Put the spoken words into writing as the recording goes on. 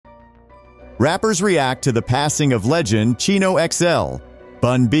rappers react to the passing of legend Chino XL,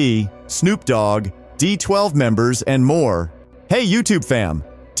 Bun B, Snoop Dogg, D12 members, and more. Hey YouTube fam!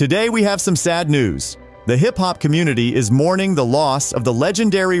 Today we have some sad news. The hip-hop community is mourning the loss of the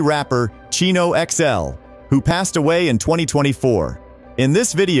legendary rapper Chino XL, who passed away in 2024. In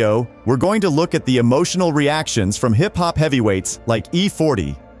this video, we're going to look at the emotional reactions from hip-hop heavyweights like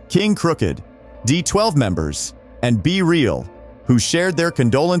E40, King Crooked, D12 members, and Be Real, who shared their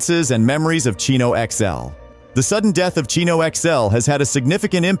condolences and memories of Chino XL. The sudden death of Chino XL has had a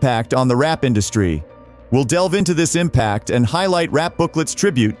significant impact on the rap industry. We'll delve into this impact and highlight Rap Booklet's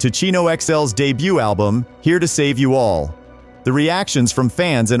tribute to Chino XL's debut album, Here to Save You All. The reactions from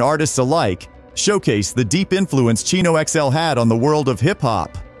fans and artists alike showcase the deep influence Chino XL had on the world of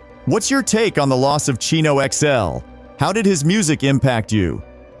hip-hop. What's your take on the loss of Chino XL? How did his music impact you?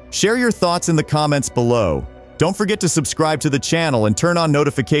 Share your thoughts in the comments below. Don't forget to subscribe to the channel and turn on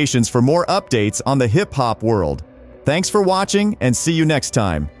notifications for more updates on the hip-hop world. Thanks for watching and see you next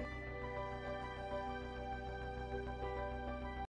time.